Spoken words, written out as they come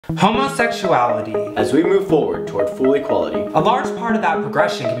Homosexuality. As we move forward toward full equality, A large part of that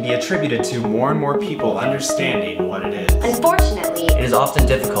progression can be attributed to more and more people understanding what it is. Unfortunately, it is often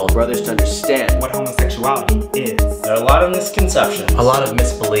difficult for others to understand What homosexuality is. There are a lot of misconceptions. a lot of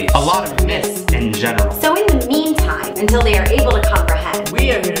misbeliefs. A lot of myths in general. so in the meantime, until they are able to comprehend, We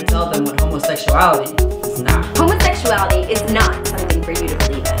are here to tell them what homosexuality is not. homosexuality is not something for you to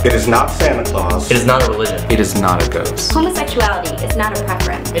believe in. It is not Santa Claus. It is not a religion. It is not a ghost. Homosexuality is not a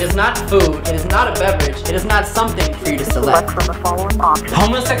preference. It is not food, it is not a beverage, it is not something for you to select.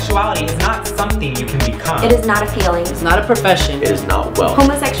 Homosexuality is not something you can become. It is not a feeling. It's not a profession. it is not wealth,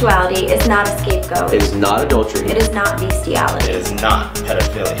 Homosexuality is not a scapegoat. it is not adultery, It is not bestiality. It is not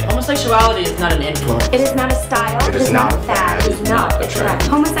pedophilia. Homosexuality is not an influence. It is not a style. It is not a fad. It is not a trend.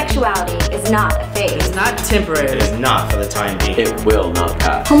 Homosexuality is not a It is phase. not temporary. It is not for the time being. it will not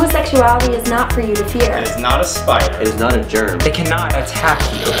pass. Homosexuality is not for you to fear. It is not a spider. It is not a germ, It cannot attack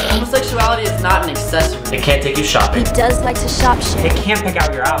you. Homosexuality is not an accessory. It can't take you shopping. He does like to shop shit. It can't pick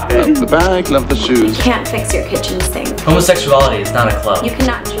out your outfit. Love the bag, love the shoes. Can't fix your kitchen sink. Homosexuality is not a club. You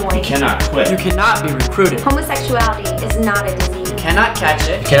cannot join. You cannot quit. You cannot be recruited. Homosexuality is not a disease. You cannot catch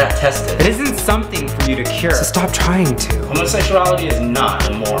You it. cannot test It it. isn't something for you to cure. So stop trying to. Homosexuality is not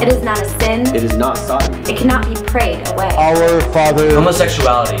immoral. It is not a sin. it is not sodomy, It cannot be prayed away. Our Father.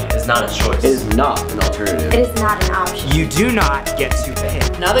 Homosexuality is not a choice. it is not an It alternative, is not an option. You do not get to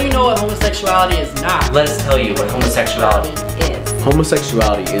pick. Now that you know what homosexuality is not, Let us tell you what homosexuality is.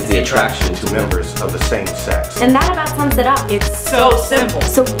 homosexuality is the attraction to Members of the same sex. And that about sums it up. It's so simple.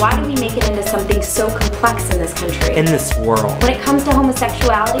 So why do we make it into something so complex in this country? in this world. When it comes to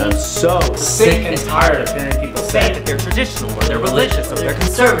homosexuality, I'm so Sick and tired of hearing people Say say that they're traditional, or they're religious, or they're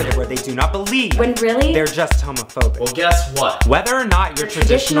conservative, or they do not believe. when really, They're just homophobic. Well, guess what? Whether or not you're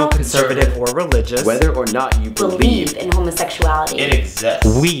traditional, conservative, or religious, whether or not you believe in homosexuality. It exists.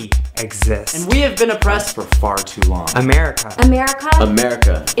 we exist And we have been oppressed for far too long. America. America,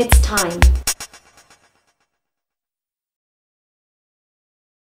 America it's time.